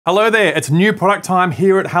Hello there, it's new product time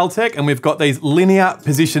here at Haltech and we've got these linear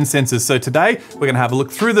position sensors. So today we're going to have a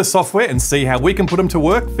look through the software and see how we can put them to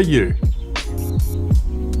work for you.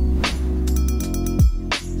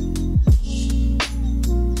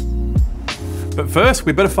 But first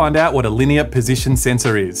we better find out what a linear position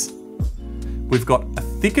sensor is. We've got a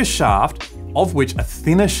thicker shaft of which a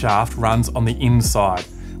thinner shaft runs on the inside.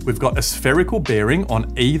 We've got a spherical bearing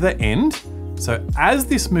on either end. So as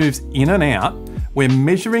this moves in and out, we're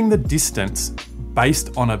measuring the distance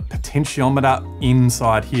based on a potentiometer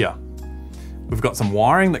inside here. We've got some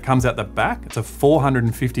wiring that comes out the back. It's a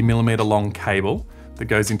 450mm long cable that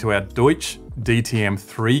goes into our Deutsch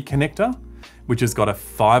DTM3 connector, which has got a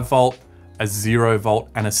 5 volt, a 0 volt,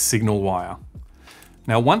 and a signal wire.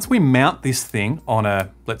 Now, once we mount this thing on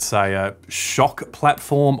let's say a shock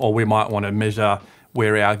platform, or we might want to measure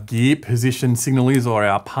where our gear position signal is, or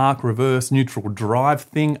our park, reverse, neutral, drive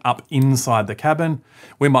thing up inside the cabin.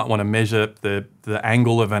 We might want to measure the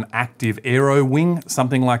angle of an active aero wing,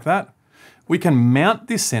 something like that. We can mount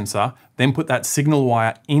this sensor, then put that signal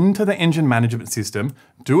wire into the engine management system,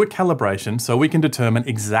 do a calibration so we can determine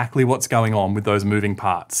exactly what's going on with those moving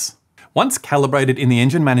parts. Once calibrated in the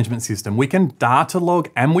engine management system, we can data log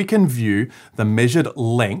and we can view the measured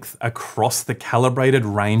length across the calibrated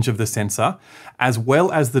range of the sensor, as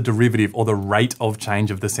well as the derivative or the rate of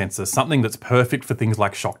change of the sensor, something that's perfect for things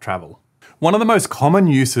like shock travel. One of the most common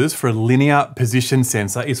uses for a linear position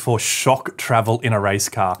sensor is for shock travel in a race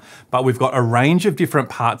car, but we've got a range of different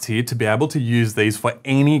parts here to be able to use these for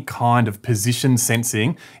any kind of position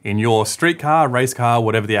sensing in your street car, race car,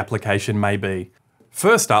 whatever the application may be.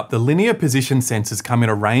 First up, the linear position sensors come in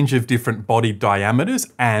a range of different body diameters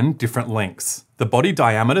and different lengths. The body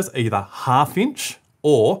diameters are either 1/2 inch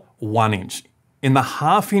or 1 inch. In the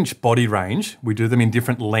 1/2 inch body range, we do them in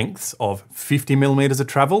different lengths of 50mm of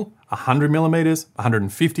travel, 100mm,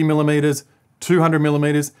 150mm,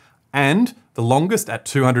 200mm, and the longest at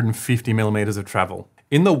 250mm of travel.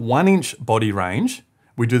 In the 1 inch body range,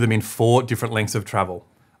 we do them in 4 different lengths of travel: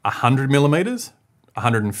 100mm,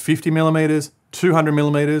 150mm,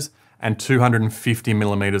 200mm, and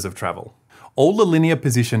 250mm of travel. All the linear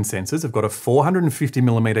position sensors have got a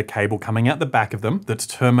 450mm cable coming out the back of them that's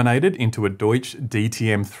terminated into a Deutsch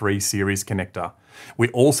DTM3 series connector. We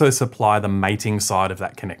also supply the mating side of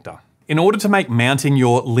that connector. In order to make mounting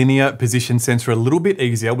your linear position sensor a little bit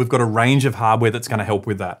easier, we've got a range of hardware that's going to help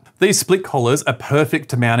with that. These split collars are perfect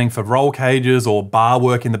to mounting for roll cages or bar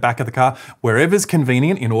work in the back of the car, wherever's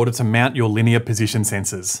convenient in order to mount your linear position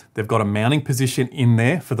sensors. They've got a mounting position in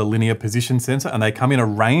there for the linear position sensor, and they come in a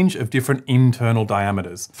range of different internal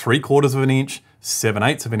diameters: 3/4 of an inch,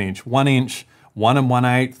 7/8 of an inch, 1 inch, 1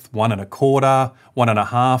 1/8, 1 1/4, 1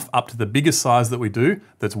 1/2, up to the biggest size that we do,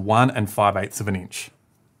 that's 1 5/8 of an inch.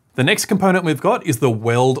 The next component we've got is the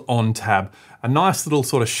weld on tab. A nice little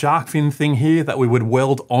sort of shark fin thing here that we would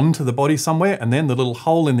weld onto the body somewhere, and then the little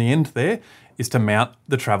hole in the end there is to mount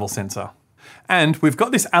the travel sensor. And we've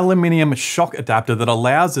got this aluminium shock adapter that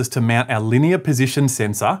allows us to mount our linear position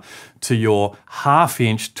sensor to your 1/2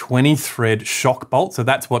 inch 20 thread shock bolt. So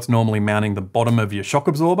that's what's normally mounting the bottom of your shock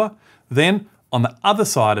absorber. Then on the other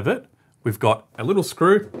side of it, we've got a little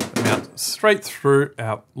screw that mounts straight through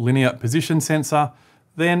our linear position sensor,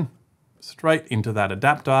 then straight into that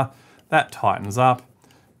adapter. That tightens up,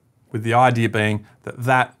 with the idea being that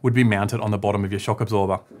that would be mounted on the bottom of your shock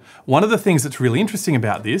absorber. One of the things that's really interesting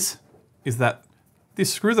about this is that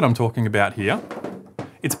this screw that I'm talking about here,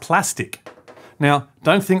 it's plastic. Now,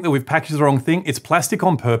 don't think that we've packaged the wrong thing. It's plastic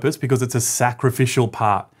on purpose because it's a sacrificial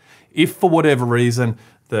part. If for whatever reason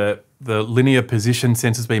the linear position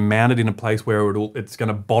sensor's been mounted in a place where it's going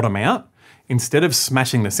to bottom out, instead of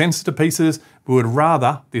smashing the sensor to pieces, we would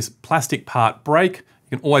rather this plastic part break.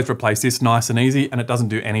 You can always replace this nice and easy, and it doesn't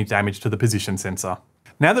do any damage to the position sensor.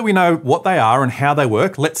 Now that we know what they are and how they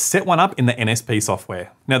work, let's set one up in the NSP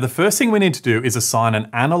software. Now, the first thing we need to do is assign an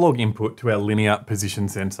analog input to our linear position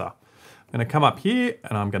sensor. I'm going to come up here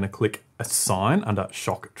and I'm going to click Assign under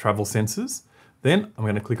Shock Travel Sensors. Then I'm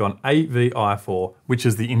going to click on AVI4, which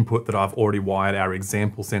is the input that I've already wired our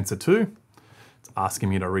example sensor to. It's asking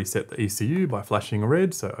me to reset the ECU by flashing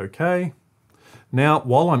red, so okay. Now,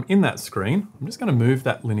 while I'm in that screen, I'm just going to move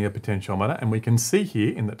that linear potentiometer, and we can see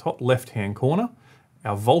here in the top left-hand corner,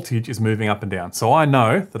 our voltage is moving up and down. So I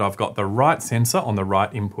know that I've got the right sensor on the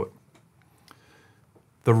right input.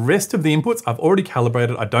 The rest of the inputs I've already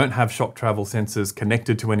calibrated. I don't have shock travel sensors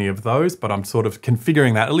connected to any of those, but I'm sort of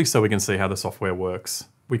configuring that at least so we can see how the software works.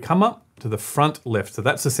 We come up to the front left. So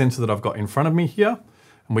that's the sensor that I've got in front of me here.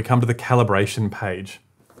 And we come to the calibration page.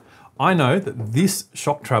 I know that this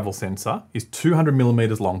shock travel sensor is 200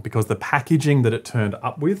 millimeters long because the packaging that it turned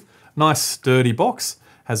up with, nice sturdy box,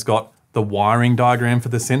 has got the wiring diagram for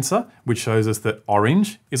the sensor, which shows us that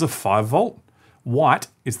orange is a 5 volt, white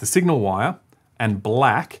is the signal wire, and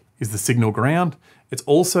black is the signal ground. It's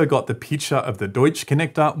also got the picture of the Deutsch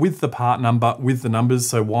connector with the part number with the numbers,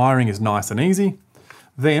 so wiring is nice and easy.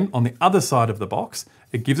 Then on the other side of the box,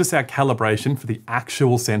 it gives us our calibration for the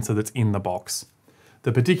actual sensor that's in the box.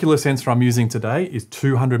 The particular sensor I'm using today is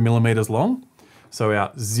 200 millimeters long. So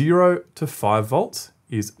our 0 to 5 volts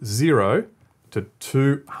is 0 to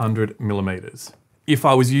 200 millimeters. If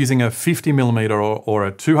I was using a 50 millimeter or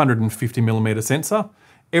a 250 millimeter sensor,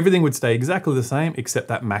 everything would stay exactly the same except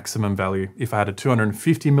that maximum value. If I had a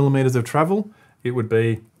 250 millimeters of travel, it would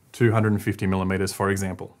be 250 millimeters, for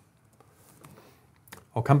example.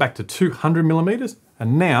 I'll come back to 200 millimeters,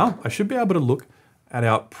 and now I should be able to look at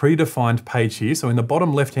our predefined page here. So in the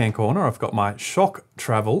bottom left-hand corner, I've got my shock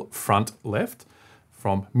travel front left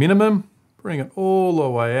from minimum, bring it all the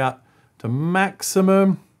way out to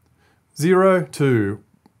maximum, 0 to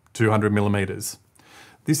 200 millimeters.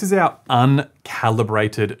 This is our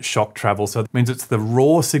uncalibrated shock travel. So it means it's the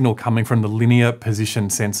raw signal coming from the linear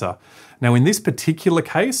position sensor. Now in this particular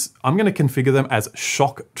case, I'm going to configure them as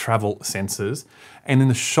shock travel sensors. And in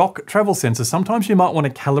the shock travel sensor, sometimes you might want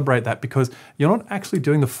to calibrate that because you're not actually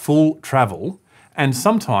doing the full travel. And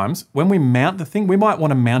sometimes when we mount the thing, we might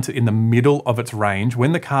want to mount it in the middle of its range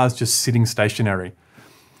when the car's just sitting stationary.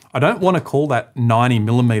 I don't want to call that 90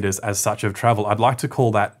 millimeters as such of travel. I'd like to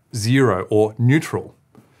call that 0 or neutral.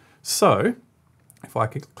 So if I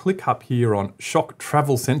could click up here on shock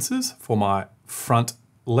travel sensors for my front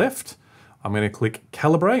left, I'm going to click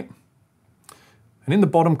calibrate. And in the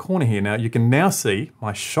bottom corner here now, you can now see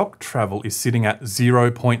my shock travel is sitting at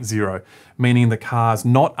 0.0, meaning the car's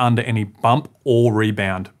not under any bump or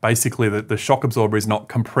rebound. Basically, the shock absorber is not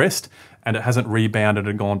compressed and it hasn't rebounded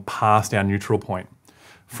and gone past our neutral point.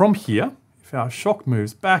 From here, if our shock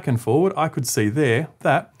moves back and forward, I could see there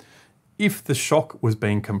that if the shock was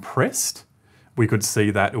being compressed, we could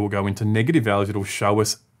see that it will go into negative values. It'll show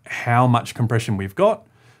us how much compression we've got.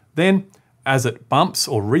 Then as it bumps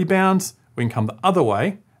or rebounds, we can come the other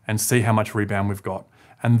way and see how much rebound we've got.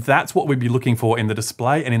 And that's what we'd be looking for in the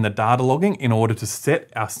display and in the data logging in order to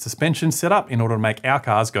set our suspension setup in order to make our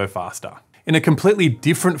cars go faster. In a completely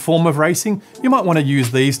different form of racing, you might want to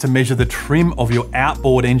use these to measure the trim of your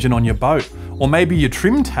outboard engine on your boat, or maybe your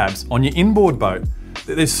trim tabs on your inboard boat.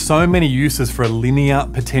 There's so many uses for a linear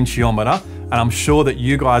potentiometer, and I'm sure that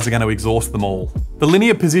you guys are going to exhaust them all. The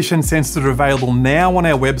linear position sensors are available now on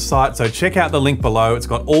our website, so check out the link below. It's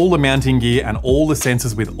got all the mounting gear and all the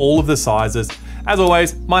sensors with all of the sizes. As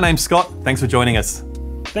always, my name's Scott. Thanks for joining us.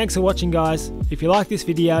 Thanks for watching, guys. If you like this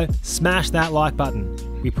video, smash that like button.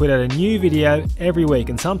 We put out a new video every week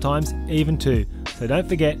and sometimes even two. So don't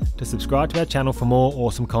forget to subscribe to our channel for more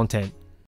awesome content.